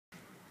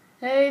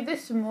Hey,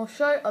 this is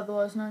TheMorphShow,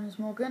 otherwise known as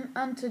Morgan,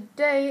 and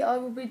today I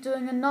will be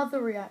doing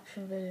another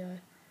reaction video.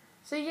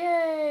 So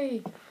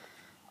yay!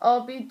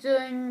 I'll be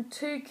doing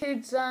 2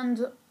 kids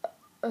and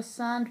a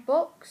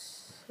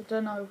sandbox. I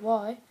don't know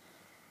why.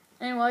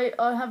 Anyway,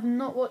 I have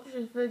not watched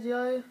this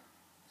video,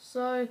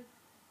 so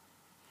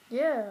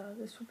yeah,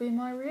 this will be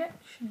my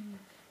reaction.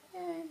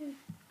 Yay!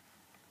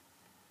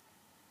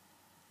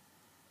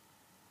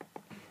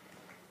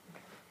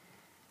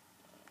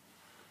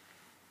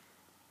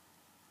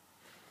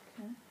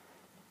 Okay.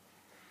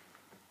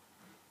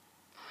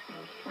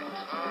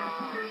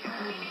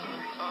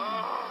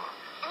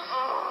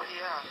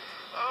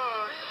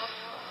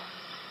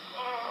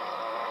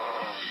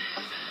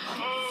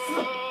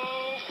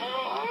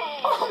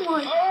 Oh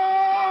my! Oh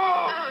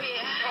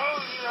yeah! Oh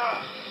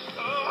yeah!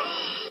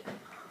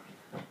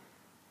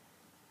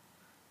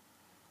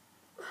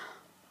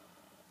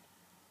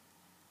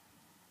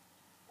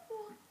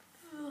 What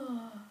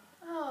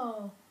the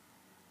hell?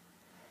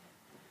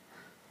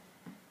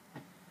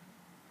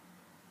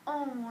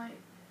 Oh my!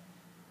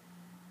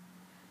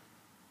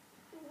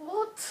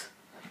 What?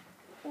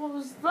 What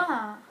was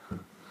that?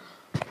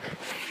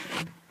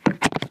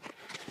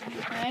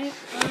 Okay,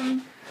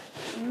 I'm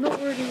not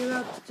really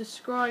allowed to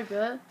describe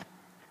it,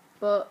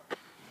 but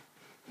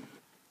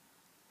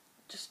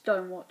just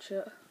don't watch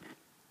it.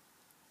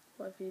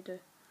 Whatever you do.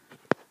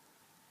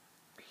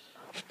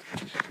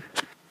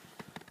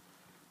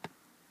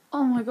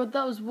 Oh my god,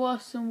 that was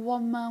worse than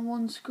One Man,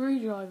 One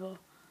Screwdriver.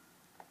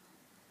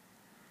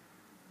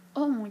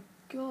 Oh my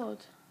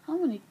god, how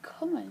many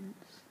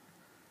comments?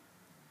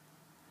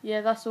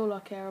 Yeah, that's all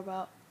I care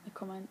about, the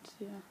comments,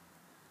 yeah.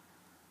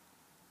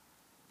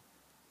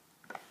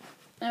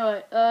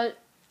 Anyway,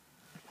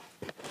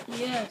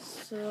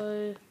 yes,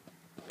 so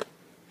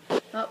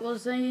that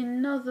was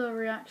another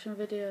reaction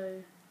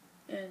video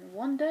in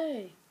one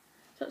day.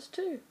 So that's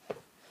 2.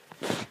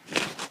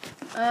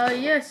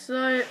 Yes,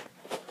 so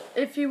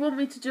if you want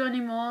me to do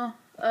any more,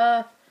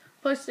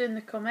 post it in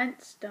the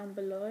comments down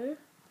below.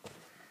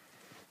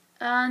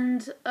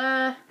 And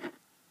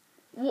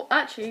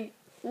actually,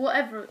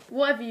 whatever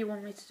you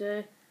want me to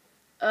do,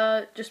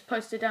 just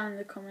post it down in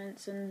the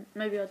comments and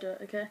maybe I'll do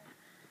it. Okay.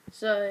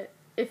 So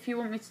if you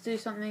want me to do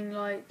something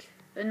like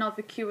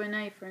another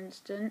Q&A, for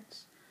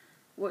instance,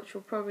 which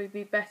will probably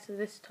be better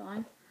this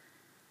time,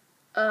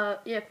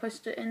 yeah,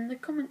 post it in the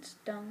comments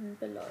down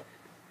below.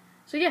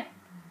 So yeah,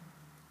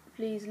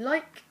 please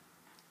like,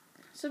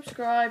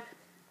 subscribe,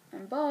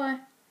 and bye.